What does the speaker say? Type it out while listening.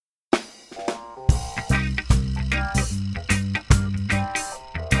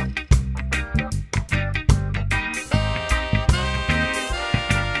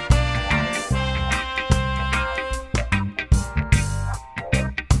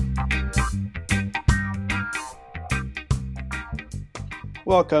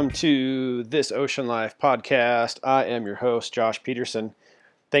Welcome to this Ocean Life podcast. I am your host, Josh Peterson.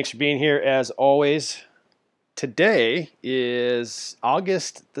 Thanks for being here as always. Today is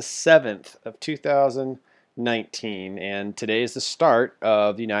August the 7th of 2019, and today is the start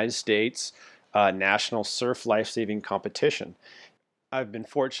of the United States National Surf Lifesaving Competition. I've been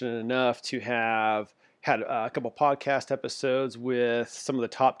fortunate enough to have had a couple podcast episodes with some of the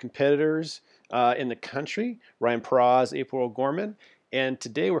top competitors in the country, Ryan Peraz, April O'Gorman, and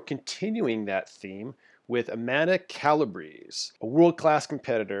today we're continuing that theme with Amanda Calabrese, a world-class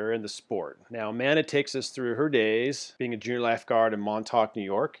competitor in the sport. Now, Amanda takes us through her days being a junior lifeguard in Montauk, New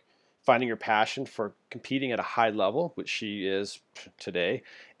York, finding her passion for competing at a high level, which she is today,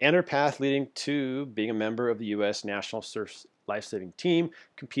 and her path leading to being a member of the U.S. National Surf Lifesaving Team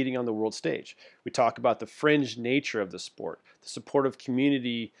competing on the world stage. We talk about the fringe nature of the sport, the supportive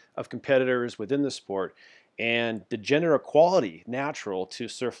community of competitors within the sport, and the gender equality natural to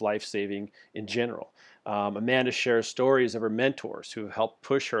surf lifesaving in general. Amanda shares stories of her mentors who have helped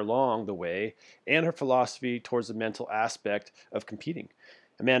push her along the way and her philosophy towards the mental aspect of competing.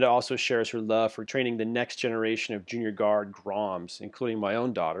 Amanda also shares her love for training the next generation of junior guard Groms, including my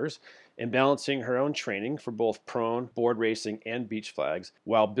own daughters, and balancing her own training for both prone, board racing, and beach flags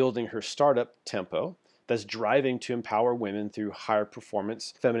while building her startup Tempo that's driving to empower women through higher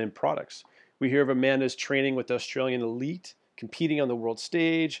performance feminine products. We hear of Amanda's training with the Australian elite, competing on the world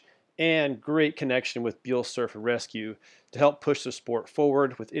stage, and great connection with Beal Surf and Rescue to help push the sport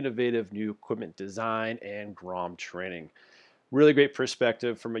forward with innovative new equipment design and Grom training. Really great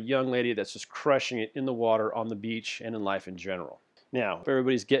perspective from a young lady that's just crushing it in the water, on the beach, and in life in general. Now, if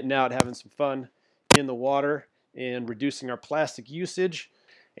everybody's getting out, having some fun in the water, and reducing our plastic usage,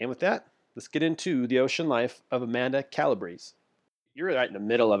 and with that, let's get into the ocean life of Amanda Calabrese. You're right in the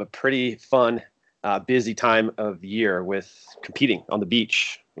middle of a pretty fun, busy time of year with competing on the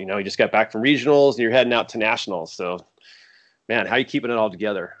beach. You know, you just got back from regionals and you're heading out to nationals. So, man, how are you keeping it all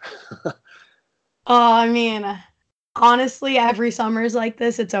together? I mean, honestly, every summer is like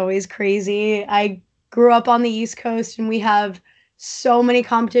this. It's always crazy. I grew up on the East Coast and we have so many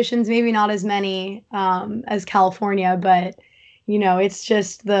competitions, maybe not as many as California, but it's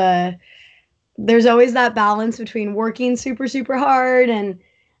just there's always that balance between working super, super hard and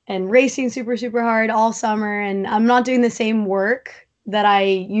racing super, super hard all summer. And I'm not doing the same work that I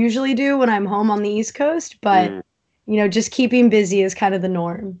usually do when I'm home on the East Coast, but Mm, just keeping busy is kind of the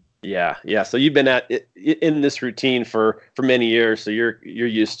norm. yeah, yeah. So you've been at in this routine for many years, so you're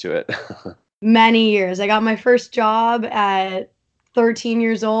used to it. Many years. I got my first job at 13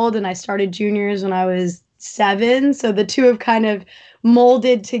 years old, and I started juniors when I was 7. So the two have kind of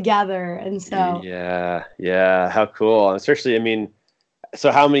molded together. And so, Yeah, yeah. How cool. And especially, I mean,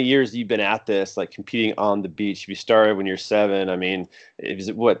 so how many years have you been at this, like competing on the beach? You started when you're 7. I mean, is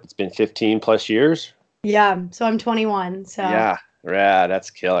it what? It's been 15 plus years? yeah, so I'm 21. So, Yeah, yeah, that's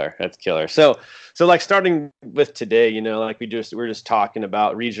killer. That's killer. So like starting with today, like we're just talking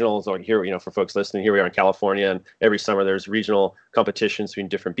about regionals, or here, for folks listening, here we are in California, and every summer there's regional competitions between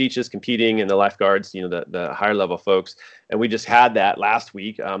different beaches competing, and the lifeguards, the higher level folks, and we just had that last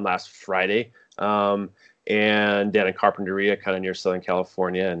week, last Friday, and down in Carpinteria, kind of near Southern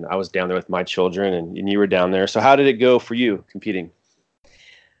California, and I was down there with my children, and you were down there. So how did it go for you competing?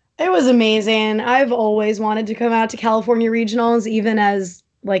 it was amazing. I've always wanted to come out to California regionals, even as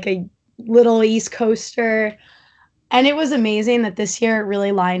like a little East Coaster. And it was amazing that this year it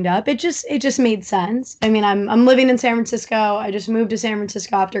really lined up. It just made sense. I mean, I'm living in San Francisco. I just moved to San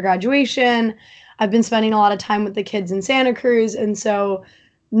Francisco after graduation. I've been spending a lot of time with the kids in Santa Cruz, and so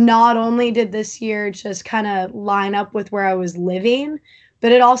not only did this year just kind of line up with where I was living,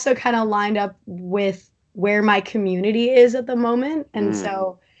 but it also kind of lined up with where my community is at the moment. And Mm,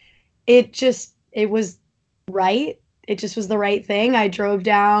 so it was right. It just was the right thing. I drove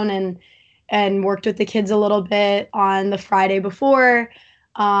down and worked with the kids a little bit on the Friday before.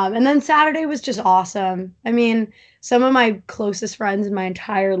 And then Saturday was just awesome. I mean, some of my closest friends in my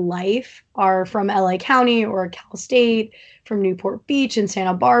entire life are from LA County or Cal State, from Newport Beach and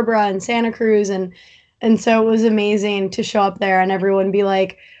Santa Barbara and Santa Cruz. And so it was amazing to show up there and everyone be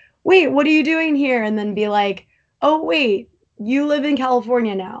like, wait, what are you doing here? And then be like, oh, wait, you live in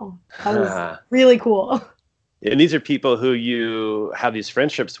California now. That was mm. really cool. And these are people who you have these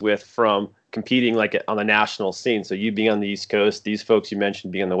friendships with from competing like on the national scene. So you being on the East Coast, these folks you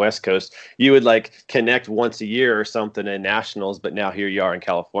mentioned being on the West Coast, you would like connect once a year or something in nationals, but now here you are in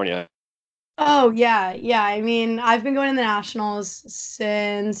California. Oh, yeah, yeah. I mean, I've been going to the Nationals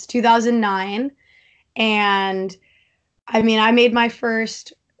since 2009, and I mean, I made my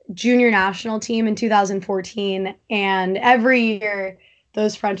first junior national team in 2014, and every year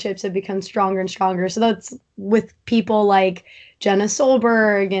those friendships have become stronger and stronger. So that's with people like Jenna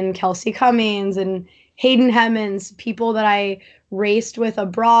Solberg and Kelsey Cummings and Hayden Hemmons, people that I raced with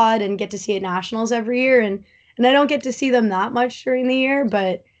abroad and get to see at nationals every year. And I don't get to see them that much during the year,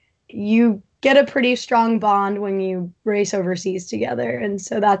 but you get a pretty strong bond when you race overseas together. And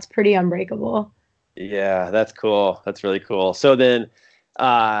so that's pretty unbreakable. Yeah, that's cool. That's really cool. So then,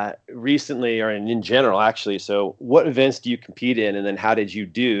 recently, or in general, actually, so what events do you compete in, and then how did you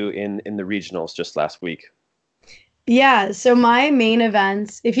do in the regionals just last week? Yeah, so my main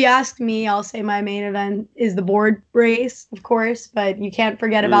events, if you ask me, I'll say my main event is the board race, of course, but you can't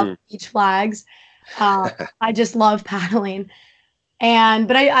forget about Mm. the beach flags. I just love paddling.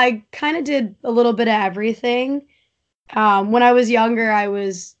 But I kind of did a little bit of everything. When I was younger, I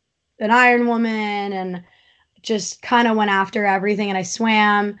was an Iron Woman and just kind of went after everything and I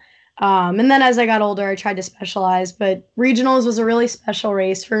swam. And then as I got older, I tried to specialize. But regionals was a really special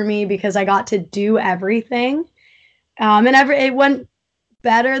race for me because I got to do everything. It went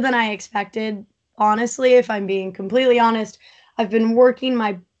better than I expected. Honestly, if I'm being completely honest, I've been working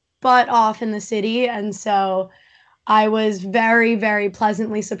my butt off in the city, and so I was very, very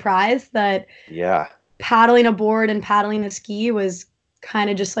pleasantly surprised that Yeah, paddling a board and paddling a ski was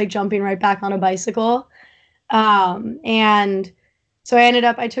kind of just like jumping right back on a bicycle. And so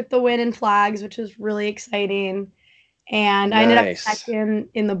I took the win in flags, which was really exciting. And I ended up nice. second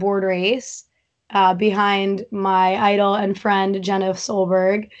in the board race behind my idol and friend, Jenna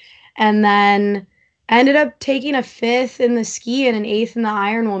Solberg. And then I ended up taking a fifth in the ski and an eighth in the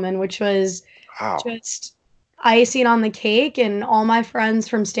Iron Woman, which was Wow. just icing on the cake. And all my friends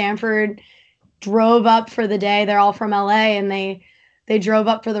from Stanford drove up for the day. They're all from LA and they drove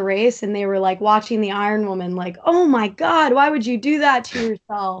up for the race and they were like watching the Iron Woman, like, oh my God, why would you do that to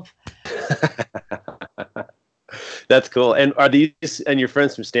yourself? That's cool. And are these and your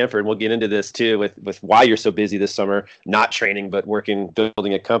friends from Stanford? We'll get into this too with why you're so busy this summer, not training but working,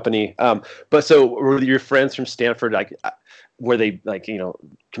 building a company. But so were your friends from Stanford like? Were they like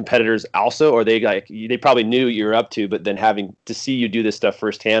competitors also, or they like they probably knew what you were up to, but then having to see you do this stuff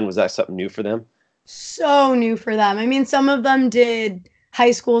firsthand, was that something new for them? So new for them. I mean, some of them did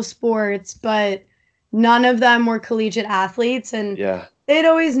high school sports, but none of them were collegiate athletes. And Yeah, they'd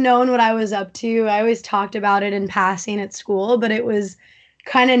always known what I was up to. I always talked about it in passing at school, but it was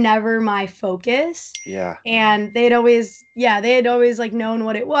kind of never my focus. yeah, And they had always like known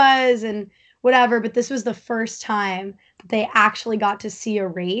what it was and whatever. But this was the first time that they actually got to see a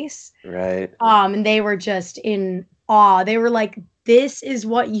race. right, And they were just in awe. They were like, this is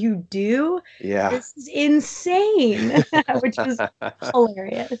what you do? yeah. This is insane, which was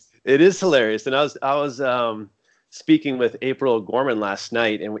hilarious. It is hilarious. And I was speaking with April Gorman last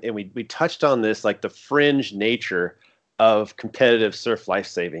night, and we touched on this, like the fringe nature of competitive surf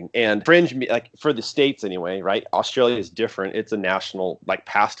lifesaving. And fringe, like for the States anyway, right? Australia is different. It's a national like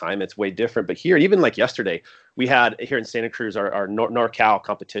pastime. It's way different. But here, even like yesterday, we had here in Santa Cruz our NorCal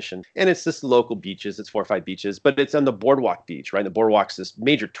competition, and it's just local beaches. It's 4 or 5 beaches, but it's on the Boardwalk Beach, right? The Boardwalk's this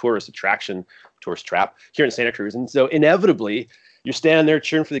major tourist attraction, tourist trap here in Santa Cruz, and so inevitably you're standing there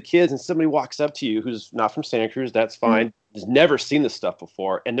cheering for the kids, and somebody walks up to you who's not from Santa Cruz. That's Mhm. fine. Has never seen this stuff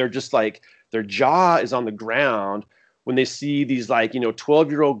before, and they're just like their jaw is on the ground when they see these like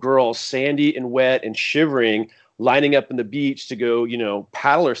 12-year-old girls, sandy and wet and shivering, lining up in the beach to go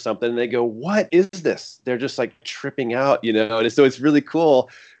paddle or something. And they go, "What is this?" They're just like tripping out, And so it's really cool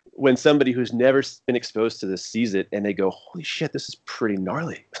when somebody who's never been exposed to this sees it, and they go, "Holy shit, this is pretty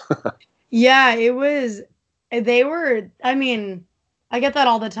gnarly." Yeah, it was. I mean, I get that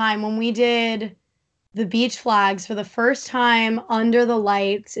all the time. When we did the beach flags for the first time under the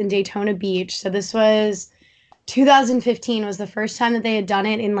lights in Daytona Beach. So this was 2015 was the first time that they had done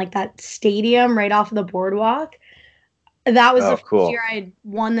it in like that stadium right off of the boardwalk. That was the Oh, first year cool. I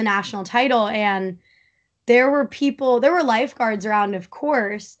won the national title, and there were lifeguards around, of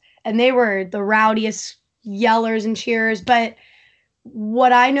course, and they were the rowdiest yellers and cheers. But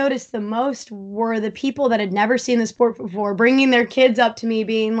what I noticed the most were the people that had never seen the sport before, bringing their kids up to me,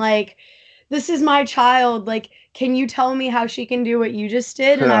 being like, "This is my child. Like, can you tell me how she can do what you just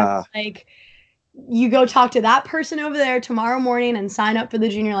did?" And I was like, you go talk to that person over there tomorrow morning and sign up for the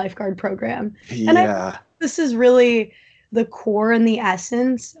junior lifeguard program. And I think Yeah. this is really the core and the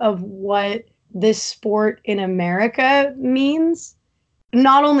essence of what this sport in America means.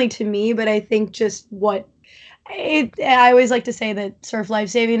 Not only to me, but I think just I always like to say that surf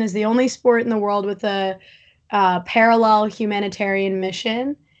lifesaving is the only sport in the world with a parallel humanitarian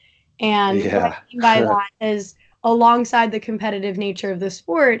mission. And what I Yeah. mean by that is, alongside the competitive nature of the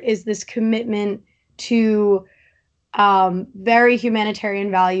sport, is this commitment to very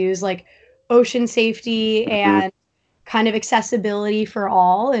humanitarian values like ocean safety and kind of accessibility for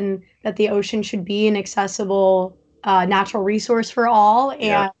all, and that the ocean should be an accessible natural resource for all.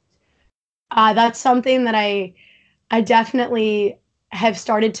 Yeah. And that's something that I definitely have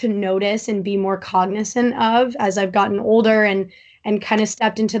started to notice and be more cognizant of as I've gotten older and kind of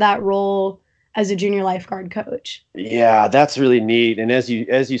stepped into that role as a junior lifeguard coach. Yeah, that's really neat. And as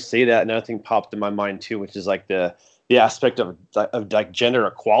you say that, another thing popped in my mind too, which is like the aspect of like gender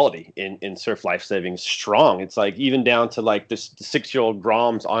equality in surf life saving is strong. It's like even down to like this the 6-year-old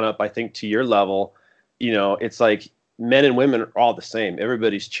Groms on up, I think to your level, it's like men and women are all the same.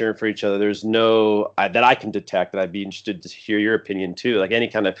 Everybody's cheering for each other. There's no that I can detect that I'd be interested to hear your opinion too. Like any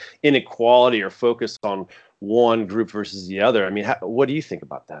kind of inequality or focus on one group versus the other. I mean, what do you think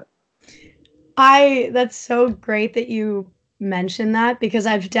about that? That's so great that you mentioned that, because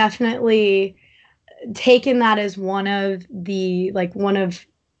I've definitely taken that as one of the like one of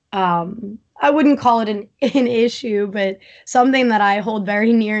I wouldn't call it an issue, but something that I hold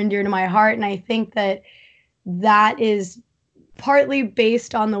very near and dear to my heart. And I think that that is partly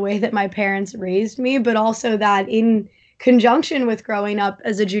based on the way that my parents raised me, but also that in conjunction with growing up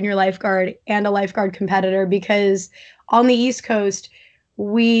as a junior lifeguard and a lifeguard competitor, because on the East Coast,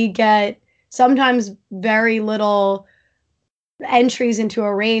 we get sometimes very little entries into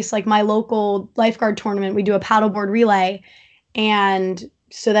a race. Like my local lifeguard tournament, we do a paddleboard relay. And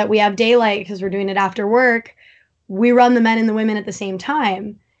so that we have daylight because we're doing it after work, we run the men and the women at the same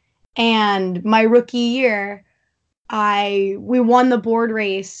time. And my rookie year, we won the board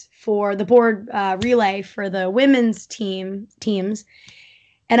race for the board relay for the women's teams.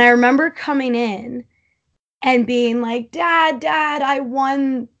 And I remember coming in and being like, Dad, I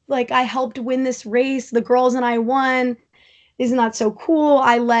won. Like, I helped win this race. The girls and I won. Isn't that so cool?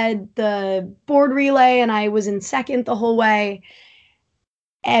 I led the board relay and I was in second the whole way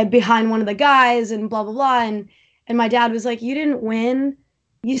and behind one of the guys and blah, blah, blah. And my dad was like, you didn't win.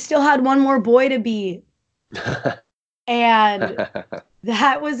 You still had one more boy to beat. And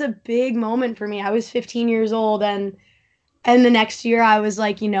that was a big moment for me. I was 15 years old, and the next year I was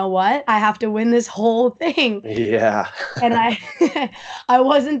like, you know what? I have to win this whole thing. Yeah. And I I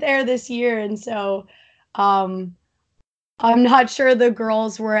wasn't there this year, and so um I'm not sure the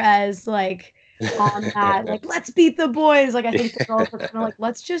girls were as like on that, like, let's beat the boys. Like I think the girls were kind of like,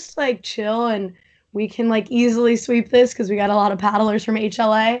 let's just like chill and we can like easily sweep this because we got a lot of paddlers from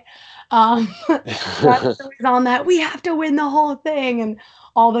HLA. That was always on that. We have to win the whole thing, and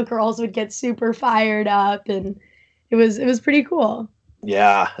all the girls would get super fired up, and it was pretty cool.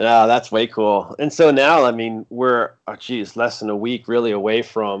 Yeah, yeah, that's way cool. And so now, I mean, we're, oh, geez, less than a week really away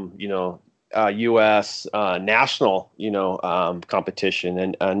from, U.S. National,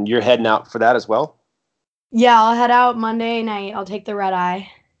 competition, and you're heading out for that as well. Yeah, I'll head out Monday night. I'll take the red eye.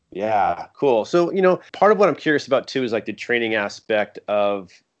 Yeah, cool. So, part of what I'm curious about too is like the training aspect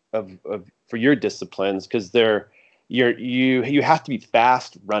of for your disciplines because you have to be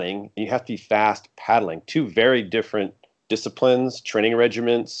fast running, and you have to be fast paddling. Two very different disciplines, training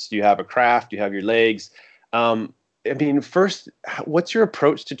regiments. You have a craft, you have your legs. I mean, first, what's your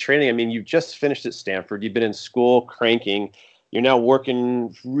approach to training? I mean, you've just finished at Stanford. You've been in school cranking. You're now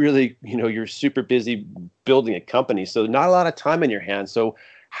working really, you're super busy building a company. So not a lot of time in your hands. So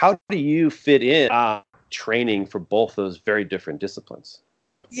how do you fit in training for both those very different disciplines?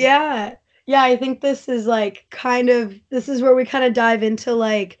 Yeah. Yeah, I think this is like this is where we kind of dive into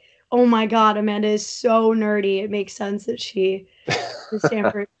like, oh my God, Amanda is so nerdy. It makes sense that she is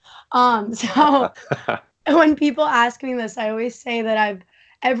Stanford. So when people ask me this, I always say that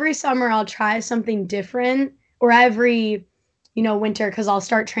every summer I'll try something different, or every, winter, because I'll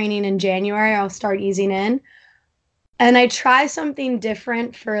start training in January, I'll start easing in. And I try something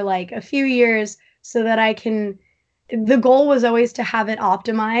different for like a few years so that the goal was always to have it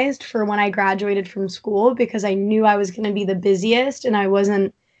optimized for when I graduated from school, because I knew I was going to be the busiest and I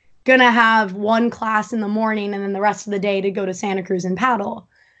wasn't going to have one class in the morning and then the rest of the day to go to Santa Cruz and paddle.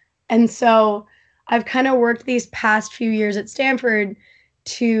 And so I've kind of worked these past few years at Stanford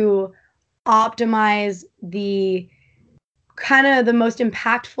to optimize the kind of the most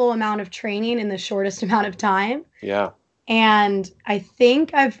impactful amount of training in the shortest amount of time. Yeah. And I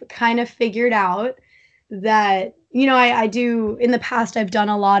think I've kind of figured out that, I do in the past, I've done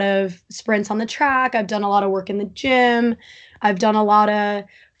a lot of sprints on the track. I've done a lot of work in the gym. I've done a lot of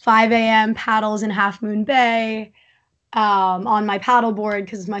 5 a.m. paddles in Half Moon Bay on my paddleboard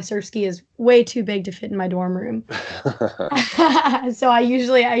because my surf ski is way too big to fit in my dorm room. So I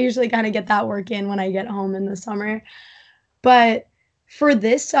usually kind of get that work in when I get home in the summer. But for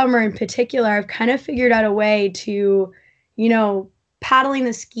this summer in particular, I've kind of figured out a way to, you know, paddling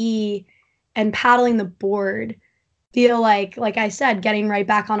the ski and paddling the board feel like I said, getting right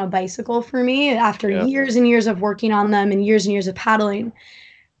back on a bicycle for me after Yeah. years and years of working on them and years of paddling.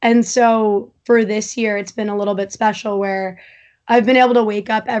 And so for this year, it's been a little bit special where I've been able to wake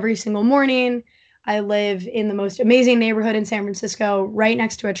up every single morning. I live in the most amazing neighborhood in San Francisco, right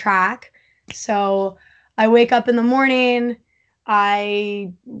next to a track. So I wake up in the morning,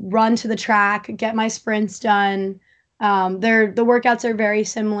 I run to the track, get my sprints done. The workouts are very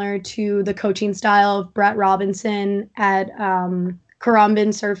similar to the coaching style of Brett Robinson at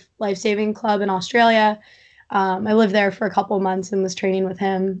Currumbin Surf Life Saving Club in Australia. I lived there for a couple months and was training with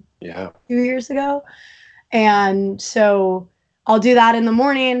him 2 years ago. And so I'll do that in the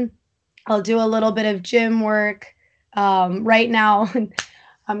morning. I'll do a little bit of gym work. Right now,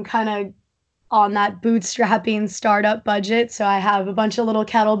 I'm kind of on that bootstrapping startup budget. So I have a bunch of little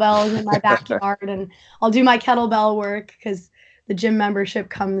kettlebells in my backyard and I'll do my kettlebell work because the gym membership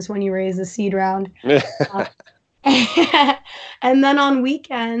comes when you raise the seed round. And then on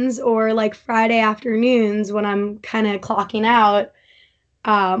weekends or like Friday afternoons when I'm kind of clocking out,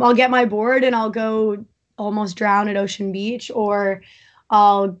 I'll get my board and I'll go almost drown at Ocean Beach, or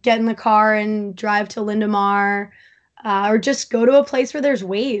I'll get in the car and drive to Lindemar, or just go to a place where there's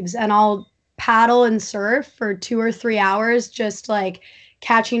waves and I'll paddle and surf for 2 or 3 hours, just like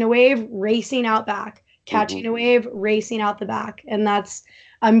catching a wave, racing out back, catching a wave, racing out the back. And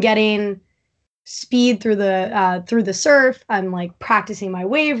I'm getting speed through the surf. I'm like practicing my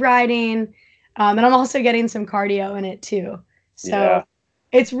wave riding, and I'm also getting some cardio in it too. So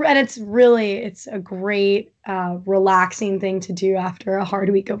it's a great relaxing thing to do after a hard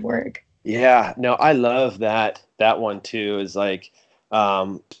week of work. Yeah, no, I love that one too, is like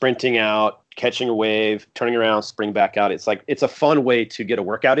sprinting out, catching a wave, turning around, spring back out. It's like, it's a fun way to get a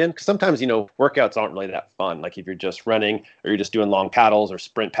workout in, because sometimes, workouts aren't really that fun. Like if you're just running or you're just doing long paddles or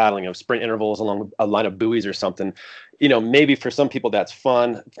sprint paddling of sprint intervals along a line of buoys or something, maybe for some people that's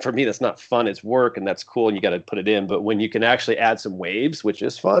fun. For me, that's not fun. It's work, and that's cool, and you got to put it in. But when you can actually add some waves, which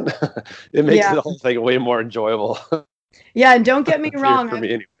is fun, it makes the whole thing way more enjoyable. Yeah, and don't get me wrong. For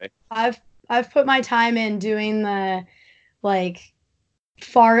me anyway. I've put my time in doing the like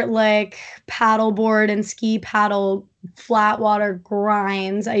fartlek paddleboard and ski paddle flat water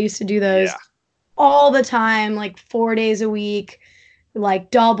grinds. I used to do those all the time, like 4 days a week, like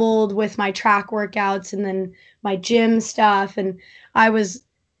doubled with my track workouts and then my gym stuff. And I was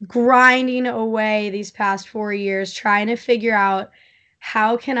grinding away these past 4 years trying to figure out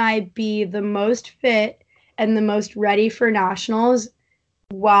how can I be the most fit and the most ready for nationals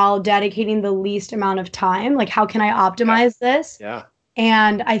while dedicating the least amount of time. Like, how can I optimize this? Yeah.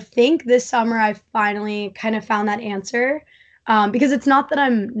 And I think this summer I finally kind of found that answer, because it's not that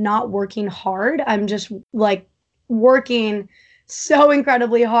I'm not working hard. I'm just like working so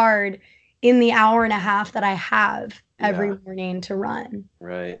incredibly hard in the hour and a half that I have every morning to run.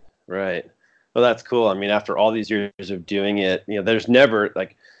 Right. Well, that's cool. I mean, after all these years of doing it, there's never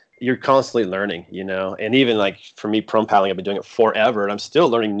like, you're constantly learning, and even like for me, prone paddling, I've been doing it forever, and I'm still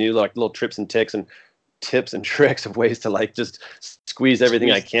learning new like little trips and tips and tricks of ways to like just squeeze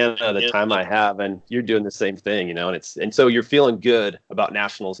everything I can out of the time I have. And you're doing the same thing, and so you're feeling good about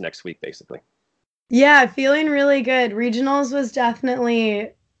nationals next week, basically. Yeah, feeling really good. Regionals was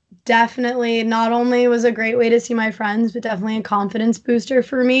definitely not only was a great way to see my friends, but definitely a confidence booster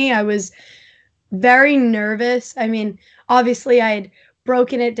for me. I was very nervous. I mean, obviously I'd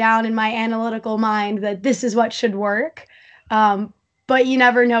broken it down in my analytical mind that this is what should work. But you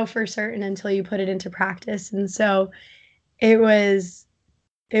never know for certain until you put it into practice. And so it was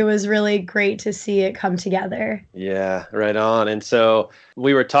really great to see it come together. Yeah, right on. And so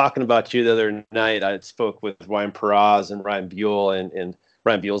we were talking about you the other night. I spoke with Ryan Peraz and Ryan Buell, and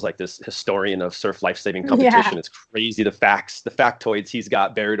Ryan Buell's like this historian of surf life-saving competition. It's crazy, the factoids he's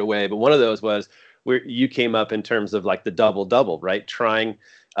got buried away. But one of those was where you came up in terms of like the double, right? Trying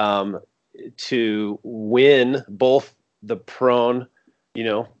to win both the prone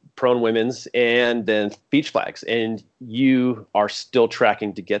women's and then beach flags. And you are still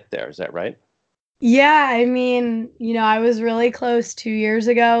tracking to get there. Is that right? Yeah, I mean, I was really close 2 years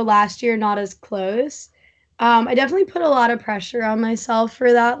ago. Last year, not as close. I definitely put a lot of pressure on myself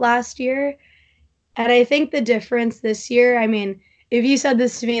for that last year. And I think the difference this year, I mean, if you said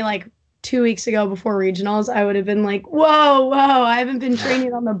this to me like 2 weeks ago before regionals, I would have been like, whoa, I haven't been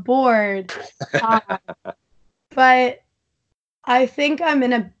training on the board. But I think I'm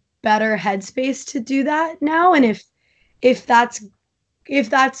in a better headspace to do that now. And if that's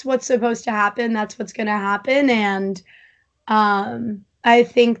what's supposed to happen, that's what's going to happen. And I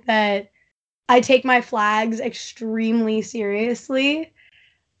think that I take my flags extremely seriously,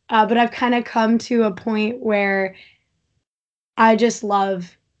 but I've kind of come to a point where I just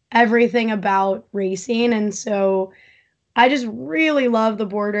love everything about racing. And so I just really love the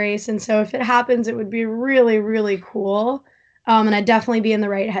board race. And so if it happens, it would be really, really cool. And I'd definitely be in the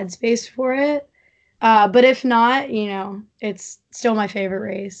right headspace for it. But if not, it's still my favorite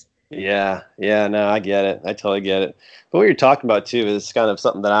race. Yeah, yeah, no, I get it. I totally get it. But what you're talking about too is kind of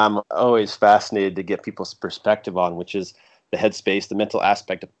something that I'm always fascinated to get people's perspective on, which is the headspace, the mental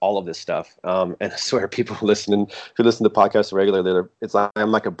aspect of all of this stuff. And I swear, people listening who listen to podcasts regularly, it's like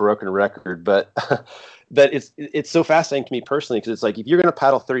I'm like a broken record, but but it's so fascinating to me personally because it's like if you're going to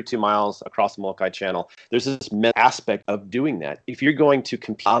paddle 32 miles across the Molokai Channel, there's this mental aspect of doing that. If you're going to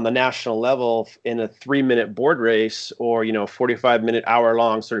compete on the national level in a 3-minute board race or 45-minute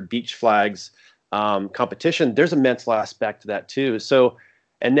hour-long sort of beach flags competition, there's a mental aspect to that too. So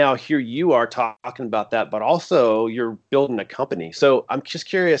and now here you are talking about that, but also you're building a company. So I'm just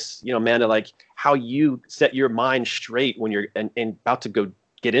curious, Amanda, like how you set your mind straight when you're and about to go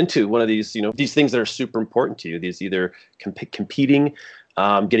get into one of these, these things that are super important to you. These either competing,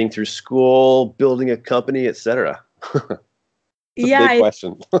 getting through school, building a company, etc. It's a Yeah, big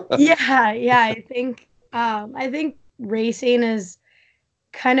question. yeah. I think racing has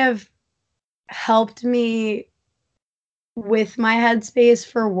kind of helped me with my headspace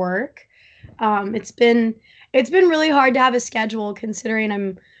for work. It's been really hard to have a schedule considering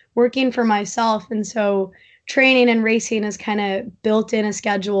I'm working for myself, and so training and racing is kind of built in a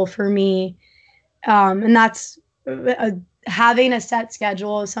schedule for me. And that's having a set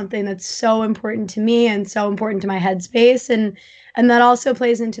schedule is something that's so important to me and so important to my headspace, and that also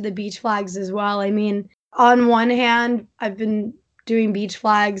plays into the beach flags as well. I mean, on one hand, I've been doing beach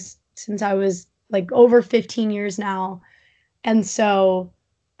flags since I was like over 15 years now, and so,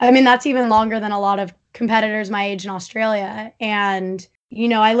 I mean, that's even longer than a lot of competitors my age in Australia. And,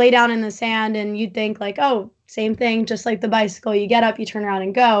 I lay down in the sand and you'd think like, oh, same thing, just like the bicycle. You get up, you turn around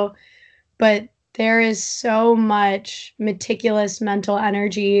and go. But there is so much meticulous mental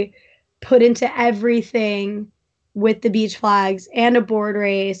energy put into everything with the beach flags and a board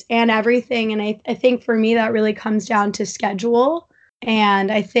race and everything. And I think for me, that really comes down to schedule.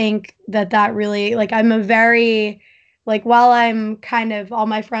 And I think that really, like, I'm a very, like, while I'm kind of, all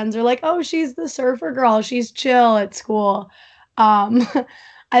my friends are like, oh, she's the surfer girl, she's chill at school. Um,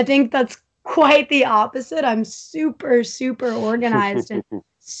 I think that's quite the opposite. I'm super, super organized and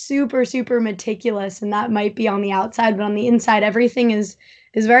super, super meticulous, and that might be on the outside, but on the inside, everything is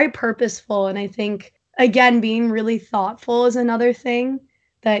very purposeful. And I think, again, being really thoughtful is another thing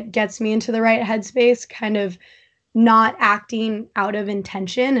that gets me into the right headspace, kind of not acting out of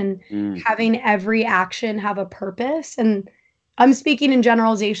intention and Mm. having every action have a purpose. And I'm speaking in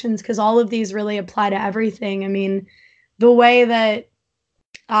generalizations because all of these really apply to everything. I mean, the way that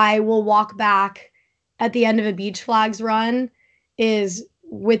I will walk back at the end of a beach flags run is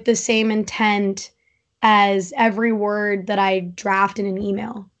with the same intent as every word that I draft in an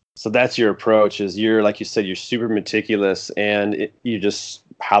email. So that's your approach is you're, like you said, you're super meticulous and you're just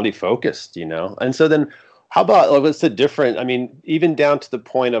highly focused, And so then how about, like, what's the different, I mean, even down to the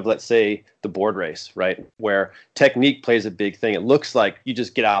point of, let's say, the board race, right? Where technique plays a big thing. It looks like you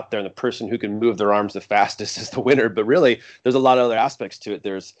just get out there and the person who can move their arms the fastest is the winner. But really, there's a lot of other aspects to it.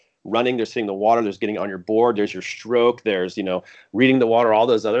 There's running, there's hitting the water, there's getting on your board, there's your stroke, there's, reading the water, all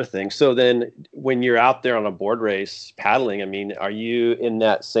those other things. So then when you're out there on a board race paddling, I mean, are you in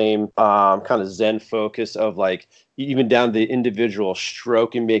that same kind of Zen focus of like even down to the individual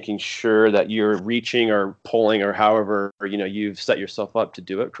stroke and making sure that you're reaching or pulling or however, you've set yourself up to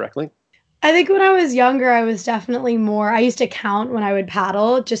do it correctly? I think when I was younger, I was definitely more, I used to count when I would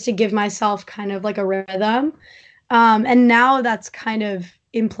paddle just to give myself kind of like a rhythm. And now that's kind of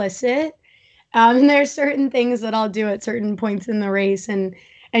implicit. And there's certain things that I'll do at certain points in the race, and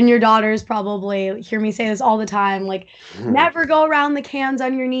your daughters probably hear me say this all the time, like never go around the cans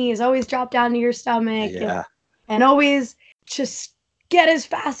on your knees, always drop down to your stomach, Yeah. and always just get as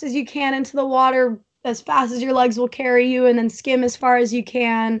fast as you can into the water, as fast as your legs will carry you, and then skim as far as you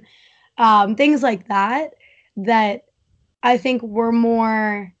can. Things like that, that I think they were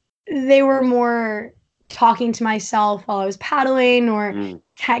more talking to myself while I was paddling, or Mm.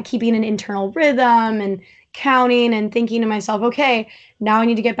 keeping an internal rhythm and counting and thinking to myself, okay, now I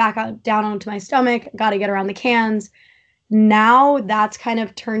need to get back out, down onto my stomach, got to get around the cans. Now that's kind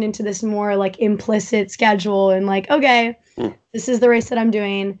of turned into this more like implicit schedule, and like, okay, Mm. this is the race that I'm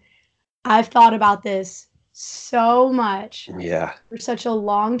doing. I've thought about this so much Yeah. for such a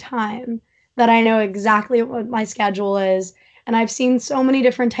long time that I know exactly what my schedule is. And I've seen so many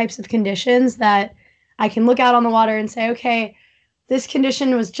different types of conditions that I can look out on the water and say, okay, this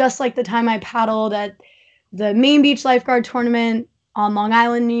condition was just like the time I paddled at the Main Beach Lifeguard Tournament on Long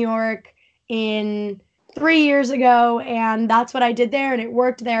Island, New York in 3 years ago. And that's what I did there, and it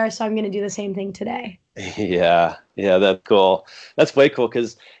worked there. So I'm going to do the same thing today. Yeah, yeah, that's cool. That's way cool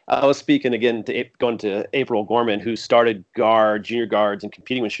because I was speaking again to going to April Gorman, who started junior guards, and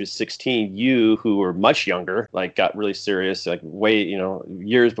competing when she was 16. You, who were much younger, like got really serious, like way,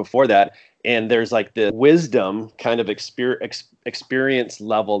 years before that. And there's like the wisdom kind of experience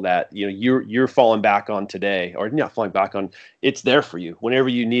level that you're falling back on today, or not falling back on. It's there for you whenever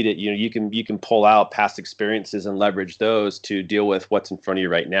you need it. You can pull out past experiences and leverage those to deal with what's in front of you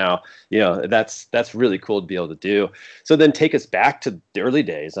right now. That's really cool to be able to do. So then take us back to the early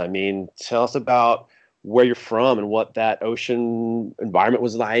days. I mean, tell us about where you're from and what that ocean environment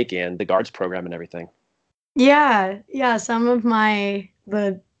was like, and the guards program and everything. Yeah. Some of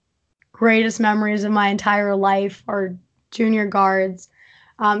the greatest memories of my entire life are junior guards.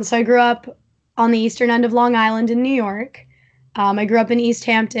 So I grew up on the eastern end of Long Island in New York. I grew up in East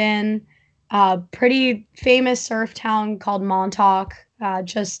Hampton, a pretty famous surf town called Montauk,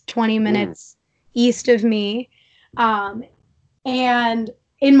 just 20 minutes east of me. And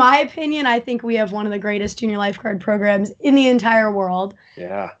in my opinion, I think we have one of the greatest junior lifeguard programs in the entire world.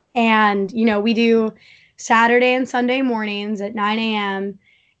 Yeah. And, we do Saturday and Sunday mornings at 9 a.m.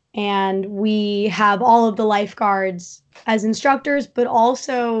 And we have all of the lifeguards as instructors, but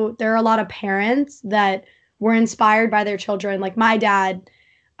also there are a lot of parents that were inspired by their children. Like my dad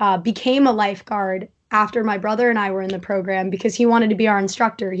became a lifeguard after my brother and I were in the program because he wanted to be our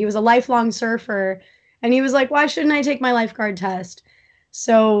instructor. He was a lifelong surfer, and he was like, why shouldn't I take my lifeguard test?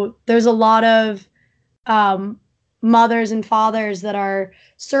 So there's a lot of mothers and fathers that are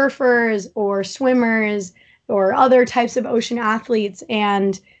surfers or swimmers or other types of ocean athletes,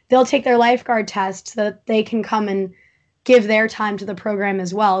 and they'll take their lifeguard test so that they can come and give their time to the program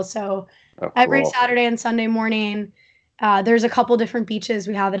as well. So every Saturday and Sunday morning, there's a couple different beaches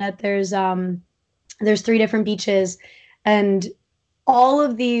we have it at. There's 3 different beaches, and all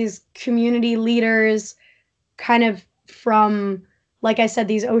of these community leaders, kind of from, like I said,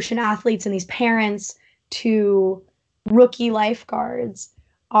 these ocean athletes and these parents to rookie lifeguards,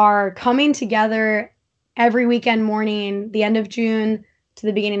 are coming together every weekend morning, the end of June to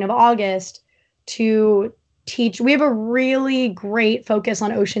the beginning of August, to teach. We have a really great focus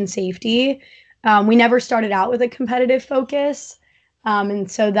on ocean safety. We never started out with a competitive focus. And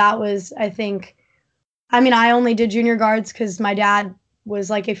so that was, I think, I only did junior guards because my dad was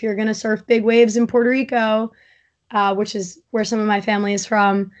like, if you're going to surf big waves in Puerto Rico, which is where some of my family is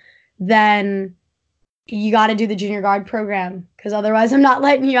from, then you got to do the junior guard program because otherwise I'm not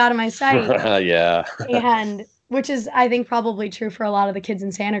letting you out of my sight. Yeah. And which is, I think, probably true for a lot of the kids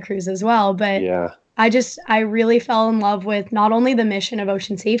in Santa Cruz as well. But yeah, I really fell in love with not only the mission of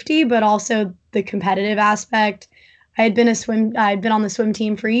ocean safety, but also the competitive aspect. I'd been on the swim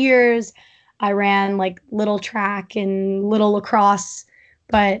team for years. I ran like little track and little lacrosse,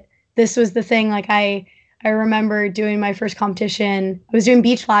 but this was the thing. Like I remember doing my first competition. I was doing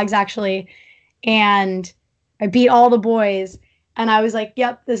beach flags actually, and I beat all the boys. And I was like,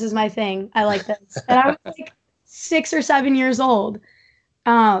 yep, this is my thing. I like this. And I was like 6 or 7 years old.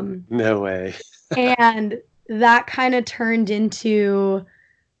 No way. And that kind of turned into,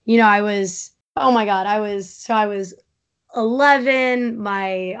 I was 11.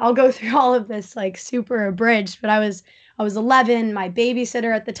 I'll go through all of this like super abridged, but I was 11. My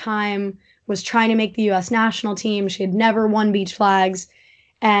babysitter at the time was trying to make the U.S. national team. She had never won beach flags.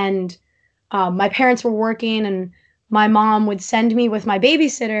 And my parents were working, and my mom would send me with my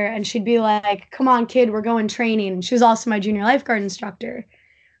babysitter, and she'd be like, come on, kid, we're going training. And she was also my junior lifeguard instructor.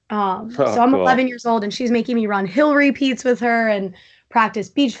 So I'm cool. 11 years old, and she's making me run hill repeats with her and practice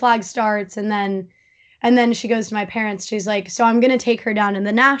beach flag starts. And then she goes to my parents. She's like, so I'm going to take her down in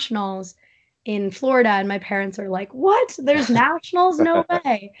the nationals in Florida. And my parents are like, what? There's nationals? No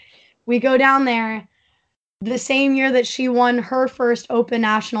way. We go down there the same year that she won her first open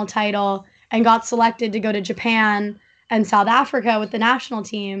national title and got selected to go to Japan and South Africa with the national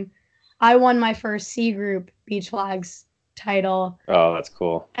team. I won my first C group beach flags title. Oh, that's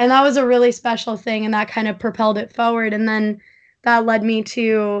cool. And that was a really special thing, and that kind of propelled it forward. And then that led me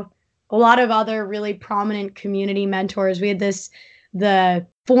to a lot of other really prominent community mentors. We had the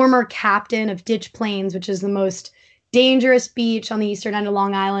former captain of Ditch Plains, which is the most dangerous beach on the eastern end of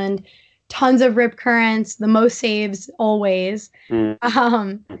Long Island. Tons of rip currents, the most saves always.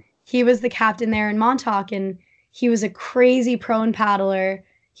 He was the captain there in Montauk, and he was a crazy prone paddler.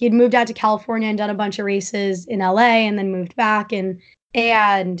 he had moved out to California and done a bunch of races in LA and then moved back. And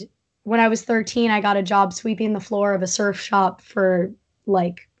when I was 13, I got a job sweeping the floor of a surf shop for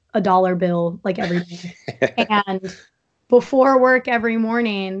like $1 bill, like every day. And before work every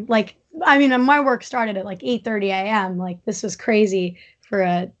morning, like, I mean, my work started at like 8:30 a.m. Like, this was crazy for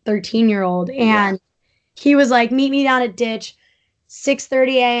a 13-year-old. And he was like, meet me down at Ditch,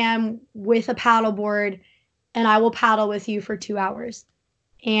 6:30 a.m. with a paddleboard, and I will paddle with you for 2 hours.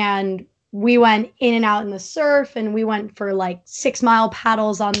 And we went in and out in the surf, and we went for like 6-mile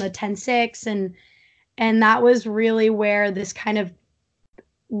paddles on the 10-6. And that was really where this kind of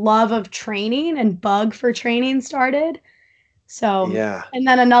love of training and bug for training started. So, and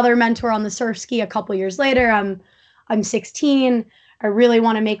then another mentor on the surf ski a couple years later. I'm 16. I really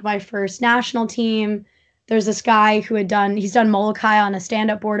want to make my first national team. There's this guy who he's done Molokai on a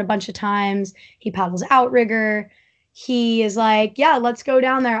stand-up board a bunch of times. He paddles outrigger. He is like, yeah, let's go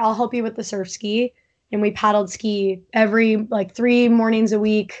down there. I'll help you with the surf ski. And we paddled ski every like 3 mornings a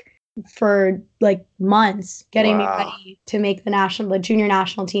week for like months, getting me ready to make the junior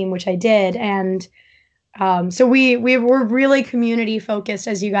national team, which I did. And so we were really community focused,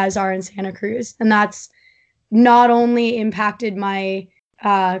 as you guys are in Santa Cruz. And that's not only impacted my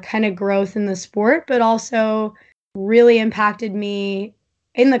kind of growth in the sport, but also really impacted me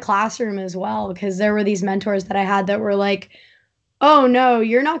in the classroom as well, because there were these mentors that I had that were like, oh no,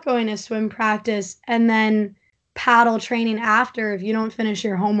 you're not going to swim practice and then paddle training after if you don't finish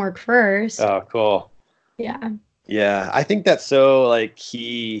your homework first. Oh, cool. Yeah. Yeah, I think that's so like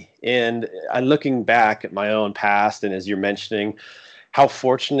key. And I'm looking back at my own past, and as you're mentioning, how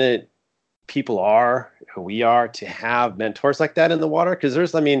fortunate people are, who we are, to have mentors like that in the water. Because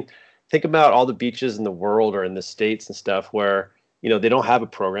think about all the beaches in the world or in the States and stuff where, they don't have a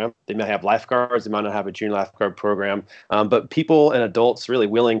program. They might have lifeguards. They might not have a junior lifeguard program. But people and adults really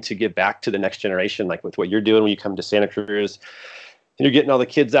willing to give back to the next generation, like with what you're doing when you come to Santa Cruz. And you're getting all the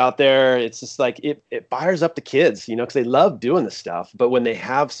kids out there. It's just like it fires up the kids, because they love doing this stuff. But when they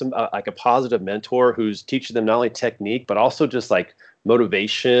have some like a positive mentor who's teaching them not only technique, but also just like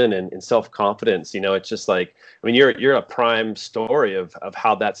motivation and self-confidence, it's just like, you're a prime story of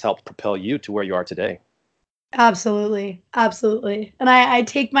how that's helped propel you to where you are today. Absolutely. Absolutely. And I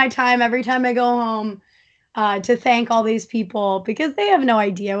take my time every time I go home to thank all these people, because they have no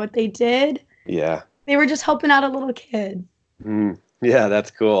idea what they did. Yeah. They were just helping out a little kid. Yeah,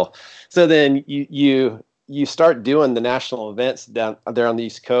 that's cool. So then you start doing the national events down there on the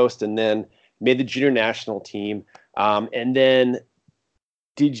East Coast, and then made the junior national team. And then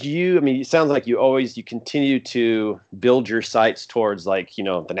it sounds like you continue to build your sights towards like,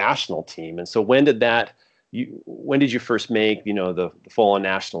 the national team. And so when did you first make, the full-on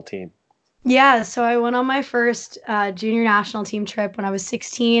national team? Yeah, so I went on my first junior national team trip when I was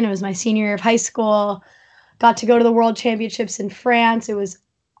 16. It was my senior year of high school. Got to go to the World Championships in France. It was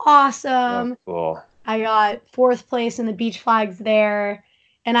awesome. Oh, cool. I got 4th place in the beach flags there.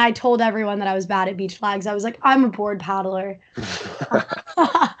 And I told everyone that I was bad at beach flags. I was like, I'm a board paddler.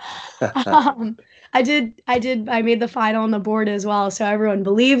 I made the final on the board as well. So everyone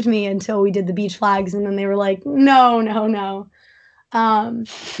believed me until we did the beach flags. And then they were like, no.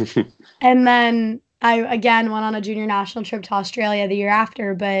 And then I again went on a junior national trip to Australia the year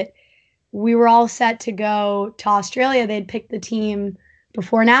after, but we were all set to go to Australia. They'd picked the team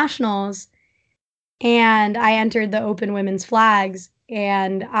before nationals, and I entered the open women's flags.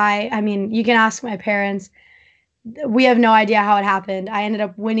 And I mean, you can ask my parents. We have no idea how it happened. I ended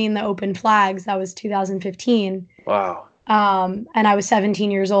up winning the open flags. That was 2015. Wow. And I was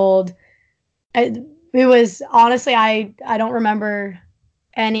 17 years old. It was honestly, I don't remember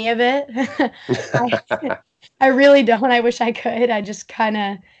any of it. I really don't. I wish I could. I just kind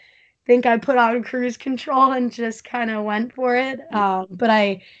of think I put on cruise control and just kind of went for it.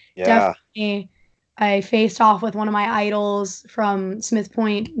 But definitely, I faced off with one of my idols from Smith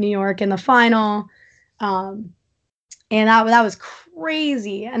Point, New York in the final. And that was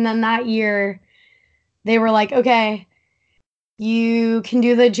crazy. And then that year they were like, okay, you can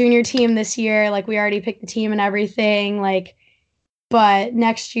do the junior team this year. Like, we already picked the team and everything. Like, but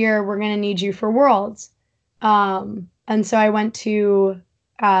next year we're going to need you for Worlds. And so I went to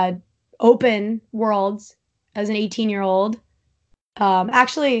Open Worlds as an 18-year-old.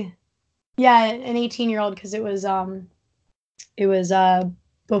 Actually, yeah, an 18-year-old, because it was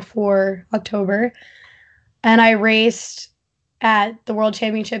before October. And I raced at the World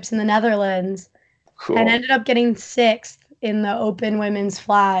Championships in the Netherlands. Cool. And ended up getting 6th in the open women's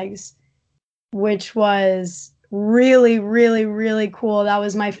flags, which was really, really, really cool. That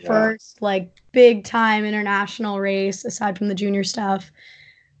was my first like big time international race aside from the junior stuff.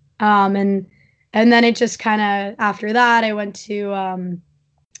 And then it just kind of, after that, I went to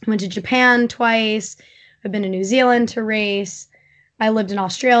Japan twice. I've been to New Zealand to race. I lived in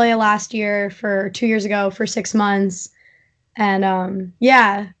Australia last year for 2 years ago for 6 months. And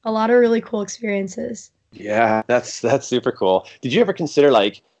yeah, a lot of really cool experiences. Yeah, that's super cool. Did you ever consider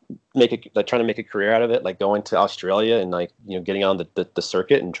like trying to make a career out of it, like going to Australia and like, getting on the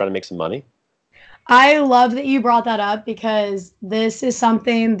circuit and trying to make some money? I love that you brought that up because this is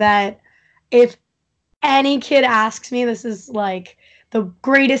something that if any kid asks me, this is like the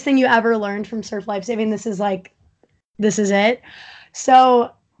greatest thing you ever learned from surf lifesaving. This is it.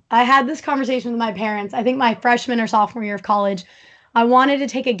 So I had this conversation with my parents. I think my freshman or sophomore year of college. I wanted to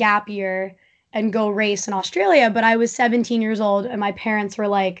take a gap year and go race in Australia, but I was 17 years old, and my parents were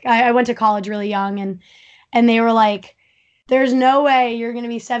like, I went to college really young, and they were like, "There's no way you're going to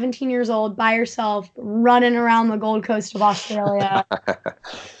be 17 years old by yourself running around the Gold Coast of Australia.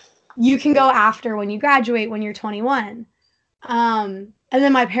 You can go after when you graduate when you're 21." And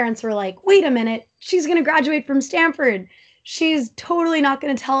then my parents were like, "Wait a minute, she's going to graduate from Stanford. She's totally not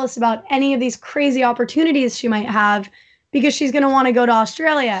going to tell us about any of these crazy opportunities she might have because she's going to want to go to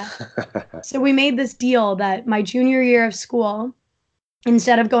Australia." So we made this deal that my junior year of school,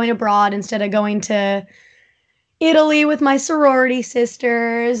 instead of going abroad, instead of going to Italy with my sorority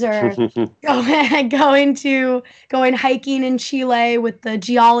sisters or going hiking in Chile with the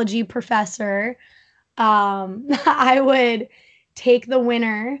geology professor, I would take the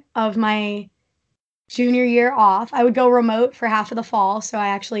winter of my junior year off. I would go remote for half of the fall. So I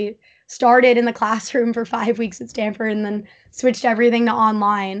actually started in the classroom for 5 weeks at Stanford and then switched everything to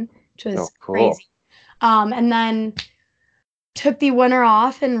online, which Oh, was cool. crazy. And then took the winter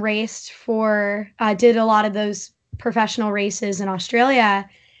off and did a lot of those professional races in Australia.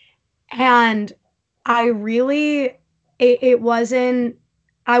 And I really, it wasn't,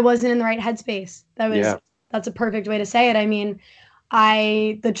 I wasn't in the right headspace. Yeah. That's a perfect way to say it. I mean,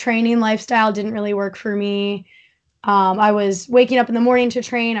 the training lifestyle didn't really work for me. I was waking up in the morning to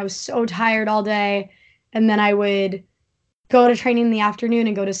train. I was so tired all day. And then I would go to training in the afternoon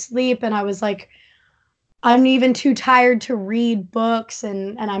and go to sleep. And I was like, I'm even too tired to read books,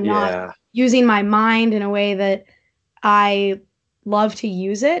 and I'm not Yeah. using my mind in a way that I love to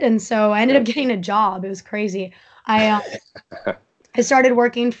use it. And so I ended up Yep. getting a job. It was crazy. I started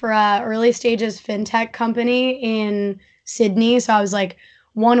working for a early stages fintech company in Sydney. So I was like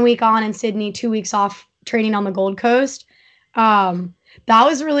 1 week on in Sydney, 2 weeks off training on the Gold Coast. That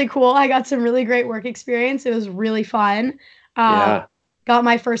was really cool. I got some really great work experience. It was really fun. Uh, Yeah. got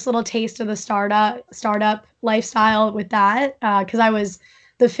my first little taste of the startup lifestyle with that because I was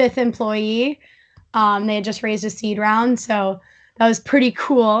the fifth employee. They had just raised a seed round, so that was pretty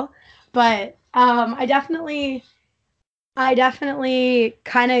cool. But I definitely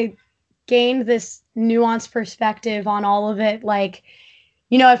kind of gained this nuanced perspective on all of it. Like,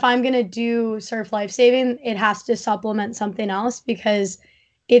 if I'm going to do surf life saving, it has to supplement something else because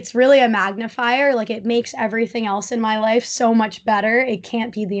it's really a magnifier. Like, it makes everything else in my life so much better. It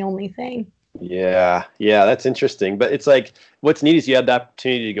can't be the only thing. Yeah, yeah, that's interesting. But it's like what's neat is you have the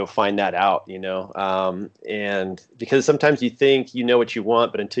opportunity to go find that out, and because sometimes you think you know what you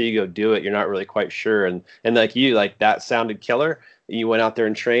want, but until you go do it, you're not really quite sure. And like you, like that sounded killer. You went out there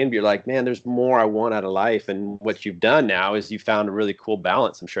and trained, but you're like, man, there's more I want out of life. And what you've done now is you found a really cool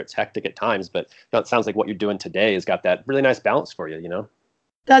balance. I'm sure it's hectic at times, but it sounds like what you're doing today has got that really nice balance for you.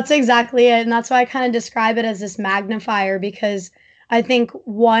 That's exactly it. And that's why I kind of describe it as this magnifier because I think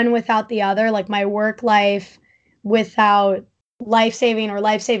one without the other, like my work life without life saving or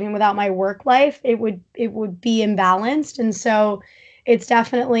life saving without my work life, it would be imbalanced. And so it's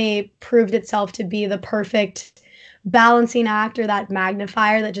definitely proved itself to be the perfect balancing act or that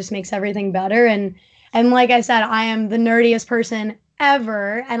magnifier that just makes everything better. And like I said, I am the nerdiest person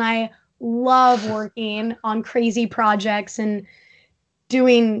ever and I love working on crazy projects and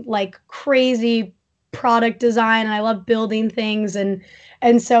doing like crazy product design and I love building things and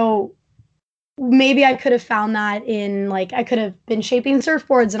so maybe I could have found that in like I could have been shaping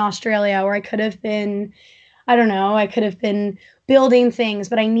surfboards in Australia or I could have been I don't know, I could have been building things,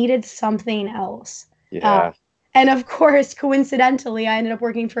 but I needed something else. Uh, Yeah. and of course, coincidentally, I ended up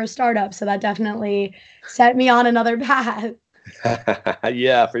working for a startup, so that definitely set me on another path.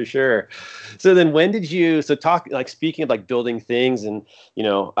 Yeah, for sure. So then when did you so talk like speaking of like building things and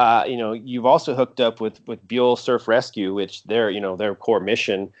you've also hooked up with Buell Surf Rescue, which their core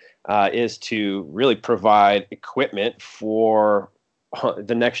mission is to really provide equipment for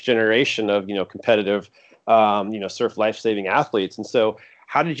the next generation of competitive surf life-saving athletes. And so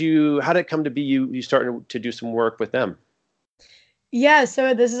how did it come to be you starting to do some work with them? Yeah,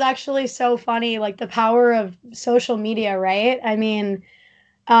 so this is actually so funny, like the power of social media, right? I mean,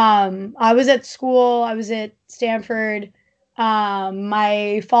 I was at school, I was at Stanford,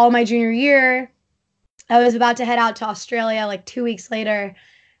 my fall of my junior year. I was about to head out to Australia like 2 weeks later,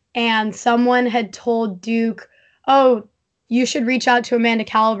 and someone had told Duke, "Oh, you should reach out to Amanda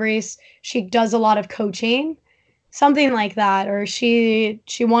Calabrese. She does a lot of coaching," something like that, or she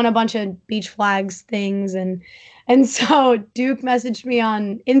won a bunch of beach flags things, and so Duke messaged me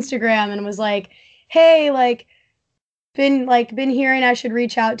on Instagram and was like, "Hey, been hearing I should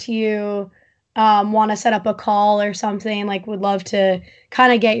reach out to you. Want to set up a call or something? Like, would love to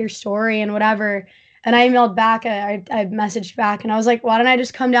kind of get your story and whatever." And I emailed back. I messaged back, and I was like, "Why don't I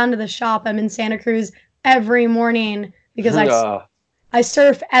just come down to the shop? I'm in Santa Cruz every morning because Oh, I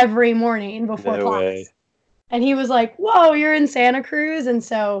surf every morning before no way. class." And he was like, "Whoa, you're in Santa Cruz?" And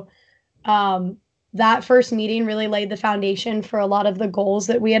so um, that first meeting really laid the foundation for a lot of the goals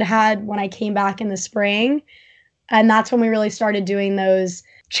that we had had when I came back in the spring. And that's when we really started doing those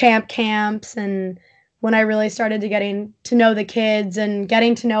champ camps, and when I really started to getting to know the kids and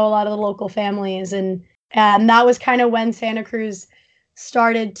getting to know a lot of the local families, and that was kind of when Santa Cruz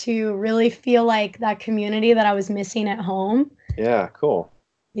started to really feel like that community that I was missing at home. Yeah, cool.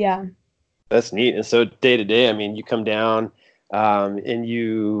 Yeah. That's neat. And so day to day, I mean, you come down and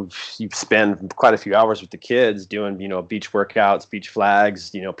you spend quite a few hours with the kids doing, beach workouts, beach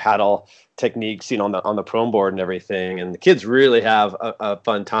flags, paddle techniques, on the prone board and everything. And the kids really have a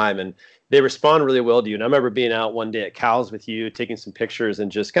fun time and they respond really well to you. And I remember being out one day at Cal's with you, taking some pictures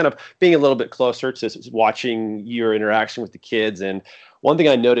and just kind of being a little bit closer to watching your interaction with the kids. And one thing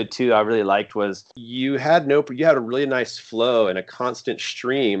I noted too, I really liked was you had a really nice flow and a constant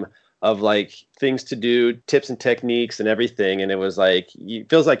stream of like things to do, tips and techniques and everything. And it was like,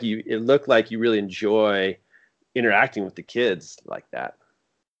 it looked like you really enjoy interacting with the kids like that.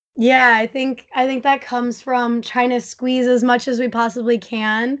 Yeah, I think that comes from trying to squeeze as much as we possibly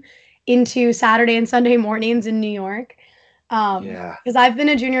can into Saturday and Sunday mornings in New York. Yeah. Because I've been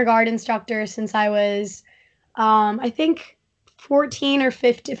a junior guard instructor since I was, I think 14 or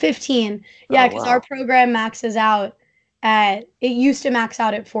 15, 15. Yeah, Oh, because our wow. program maxes out it used to max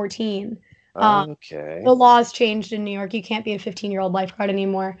out at 14. Um, the Okay. laws changed in New York. You can't be a 15-year-old lifeguard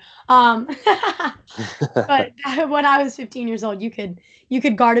anymore. But when I was 15 years old, you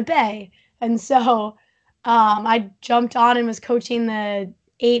could guard a bay. And so I jumped on and was coaching the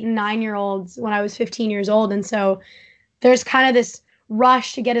 8 and 9-year-olds when I was 15 years old. And so there's kind of this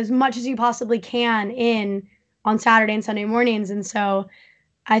rush to get as much as you possibly can in on Saturday and Sunday mornings. And so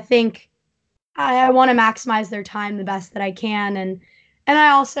I think I want to maximize their time the best that I can. And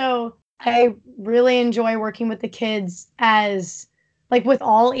I really enjoy working with the kids as like with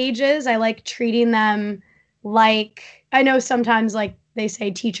all ages. I like treating them like I know sometimes like they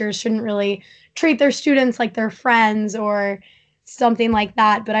say teachers shouldn't really treat their students like their friends or something like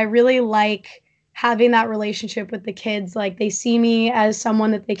that, but I really like having that relationship with the kids. Like they see me as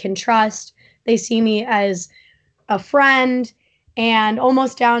someone that they can trust. They see me as a friend, and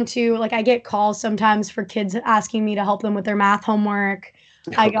almost down to like I get calls sometimes for kids asking me to help them with their math homework.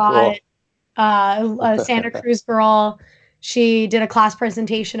 I Oh, got cool. a Santa Cruz girl. She did a class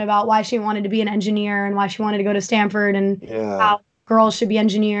presentation about why she wanted to be an engineer and why she wanted to go to Stanford and Yeah. how girls should be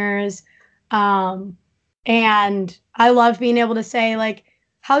engineers. Um, and I love being able to say like,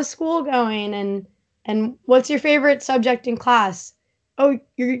 "How's school going?" and "What's your favorite subject in class?" "Oh,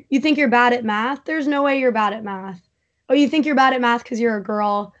 you think you're bad at math? There's no way you're bad at math." "Oh, you think you're bad at math because you're a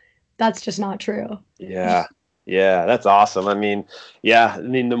girl? That's just not true." Yeah. Yeah. That's awesome. I mean, yeah. I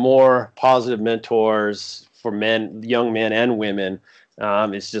mean, the more positive mentors for men, young men and women,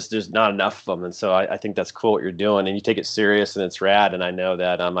 it's just there's not enough of them. And so I think that's cool what you're doing and you take it serious and it's rad. And I know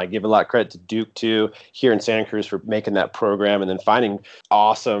that I give a lot of credit to Duke too here in Santa Cruz for making that program and then finding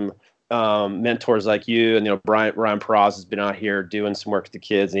awesome mentors like you and Ryan Peraz has been out here doing some work with the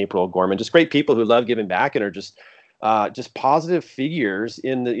kids and April Gorman, just great people who love giving back and are just positive figures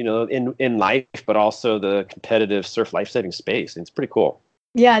in the in life, but also the competitive surf lifesaving space. And it's pretty cool.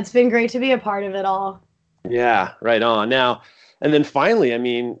 Yeah, it's been great to be a part of it all. Yeah, right on. Now, and then finally, I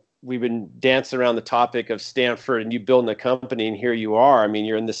mean, we've been dancing around the topic of Stanford and you building a company, and here you are. I mean,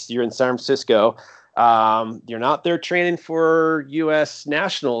 you're in San Francisco. You're not there training for U.S.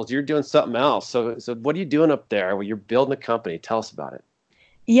 nationals. You're doing something else. So what are you doing up there? Well, you're building a company. Tell us about it.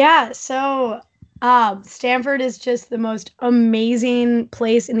 Yeah, so Stanford is just the most amazing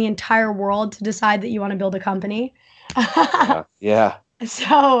place in the entire world to decide that you want to build a company. Yeah, yeah,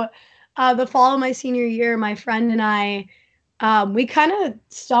 So, the fall of my senior year, my friend and I, we kind of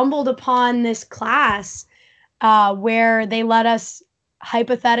stumbled upon this class where they let us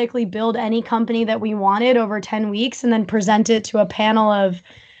hypothetically build any company that we wanted over 10 weeks and then present it to a panel of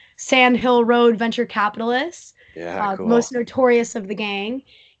Sand Hill Road venture capitalists, Yeah, cool. most notorious of the gang.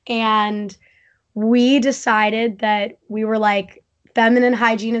 And we decided that we were like, feminine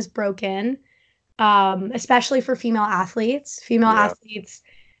hygiene is broken, especially for female athletes. Female Yeah. athletes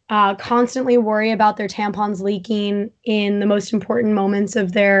constantly worry about their tampons leaking in the most important moments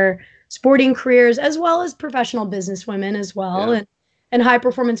of their sporting careers, as well as professional business women as well, Yeah. and high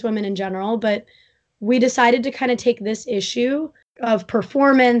performance women in general. But we decided to kind of take this issue of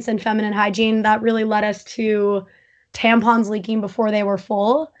performance and feminine hygiene that really led us to tampons leaking before they were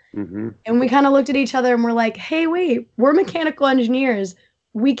full. Mm-hmm. And we kind of looked at each other and we're like, hey, wait, we're mechanical engineers.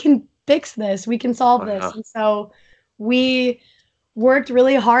 We can fix this. We can solve this. Uh-huh. And so we worked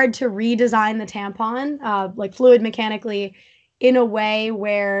really hard to redesign the tampon, like fluid mechanically, in a way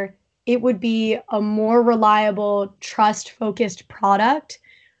where it would be a more reliable, trust focused product,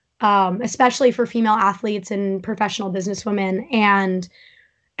 especially for female athletes and professional businesswomen. And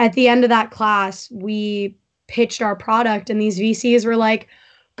at the end of that class, we pitched our product, and these VCs were like,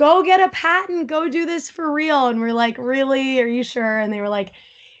 go get a patent, go do this for real. And we're like, really? Are you sure? And they were like,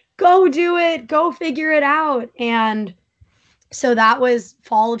 go do it, go figure it out. And so that was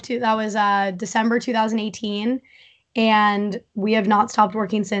December 2018, and we have not stopped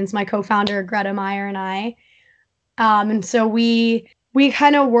working since. My co-founder Greta Meyer and I, and so we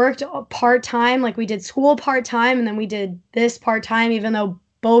kind of worked part-time, like we did school part-time and then we did this part-time, even though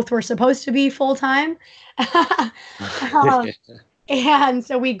both were supposed to be full-time. um, and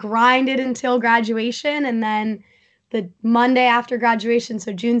so we grinded until graduation, and then the Monday after graduation,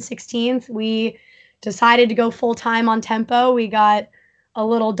 so June 16th, we decided to go full-time on Tempo. We got a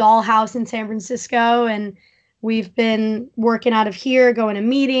little dollhouse in San Francisco, and we've been working out of here, going to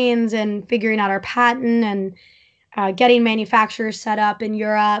meetings and figuring out our patent and getting manufacturers set up in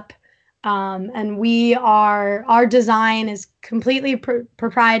Europe. And our design is completely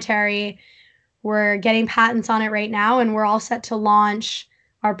proprietary. We're getting patents on it right now, and we're all set to launch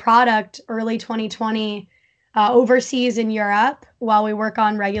our product early 2020 overseas in Europe while we work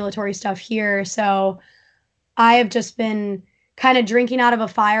on regulatory stuff here. So I have just been kind of drinking out of a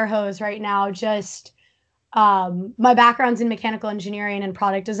fire hose right now. Just my background's in mechanical engineering and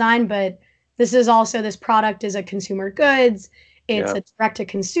product design, but this product is a consumer goods. It's Yeah. a direct to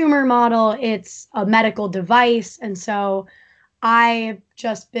consumer model. It's a medical device. And so I've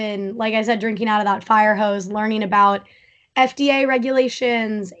just been, like I said, drinking out of that fire hose, learning about FDA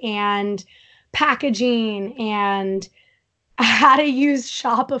regulations and packaging and how to use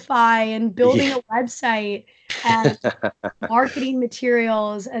Shopify and building a website and marketing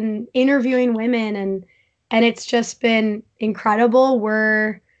materials and interviewing women, and it's just been incredible.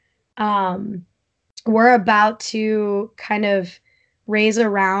 We're about to kind of raise a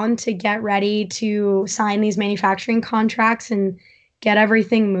round to get ready to sign these manufacturing contracts and get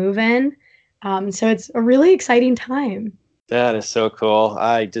everything moving. So it's a really exciting time. That is so cool.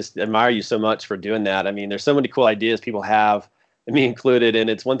 I just admire you so much for doing that. I mean, there's so many cool ideas people have, and me included. And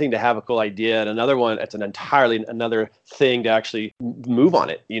it's one thing to have a cool idea, and another one, it's an entirely another thing to actually move on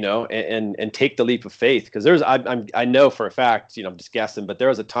it, and take the leap of faith. Because I know for a fact, I'm just guessing, but there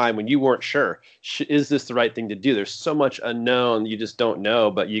was a time when you weren't sure, is this the right thing to do? There's so much unknown, you just don't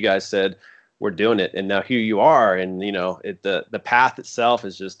know. But you guys said, we're doing it, and now here you are, and the path itself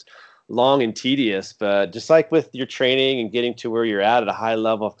is just long and tedious, but just like with your training and getting to where you're at a high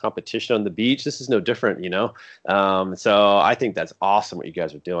level of competition on the beach, this is no different, So I think that's awesome what you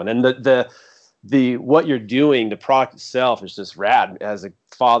guys are doing, and the what you're doing, the product itself is just rad. As a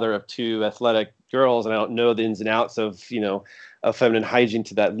father of two athletic girls, and I don't know the ins and outs of of feminine hygiene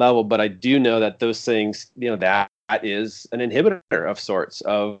to that level, but I do know that those things, that is an inhibitor of sorts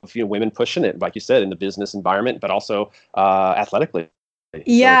of women pushing it, like you said, in the business environment, but also athletically.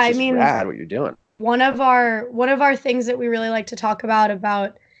 Yeah, So it's I just mean, rad what you're doing. one of our things that we really like to talk about,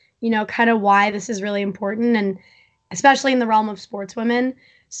 kind of why this is really important, and especially in the realm of sportswomen.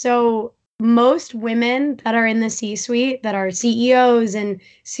 So most women that are in the C-suite, that are CEOs and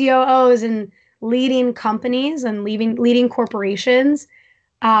COOs and leading companies and leading corporations,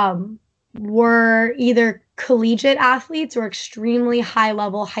 were either collegiate athletes or extremely high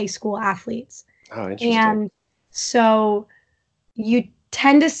level high school athletes. Oh, interesting. And so you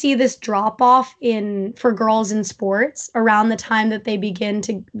tend to see this drop off for girls in sports around the time that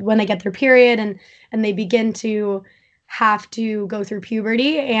when they get their period, and they begin to have to go through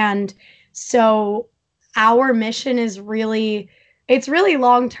puberty. And so our mission is it's really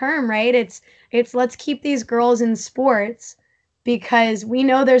long term, right? It's let's keep these girls in sports, because we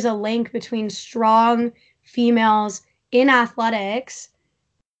know there's a link between strong females in athletics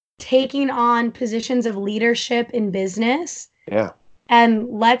taking on positions of leadership in business. Yeah. And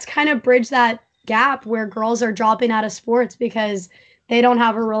let's kind of bridge that gap where girls are dropping out of sports because they don't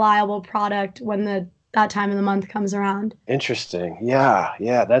have a reliable product when that time of the month comes around. Interesting. Yeah.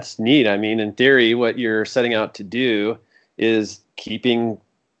 Yeah. That's neat. I mean, in theory, what you're setting out to do is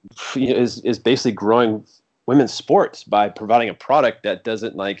is basically growing women's sports by providing a product that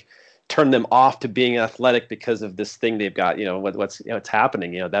doesn't like turn them off to being athletic because of this thing they've got, what's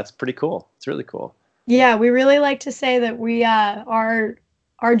happening. That's pretty cool. It's really cool. Yeah, we really like to say that we our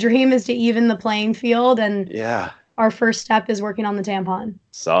dream is to even the playing field, and yeah, our first step is working on the tampon.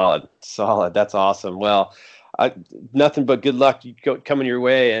 Solid. That's awesome. Well, nothing but good luck coming your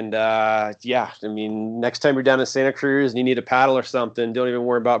way. And yeah, I mean, next time you're down in Santa Cruz and you need a paddle or something, don't even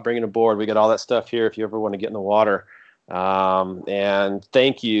worry about bringing a board. We got all that stuff here if you ever want to get in the water. And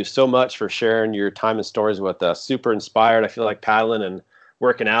thank you so much for sharing your time and stories with us. Super inspired. I feel like paddling and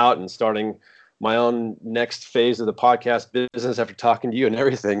working out and starting my own next phase of the podcast business after talking to you and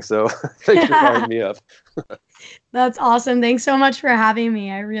everything. So thanks for firing me up. That's awesome. Thanks so much for having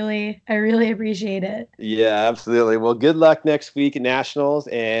me. I really appreciate it. Yeah, absolutely. Well, good luck next week at Nationals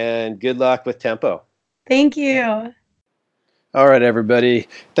and good luck with Tempo. Thank you. All right, everybody.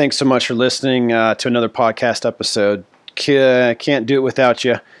 Thanks so much for listening to another podcast episode. Can't do it without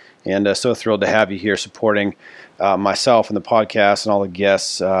you. And so thrilled to have you here supporting myself and the podcast and all the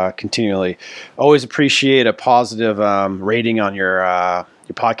guests continually. Always appreciate a positive rating on your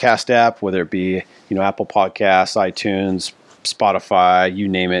podcast app, whether it be Apple Podcasts, iTunes, Spotify, you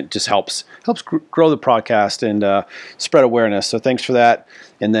name it. Just helps grow the podcast and spread awareness. So thanks for that.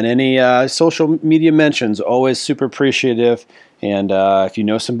 And then any social media mentions, always super appreciative. And if you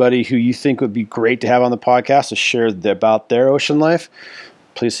know somebody who you think would be great to have on the podcast to share about their ocean life,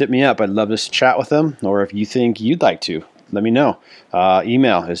 please hit me up. I'd love to chat with them. Or if you think you'd like to, let me know.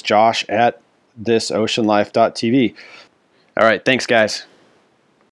 Email is josh@thisoceanlife.tv. All right. Thanks, guys.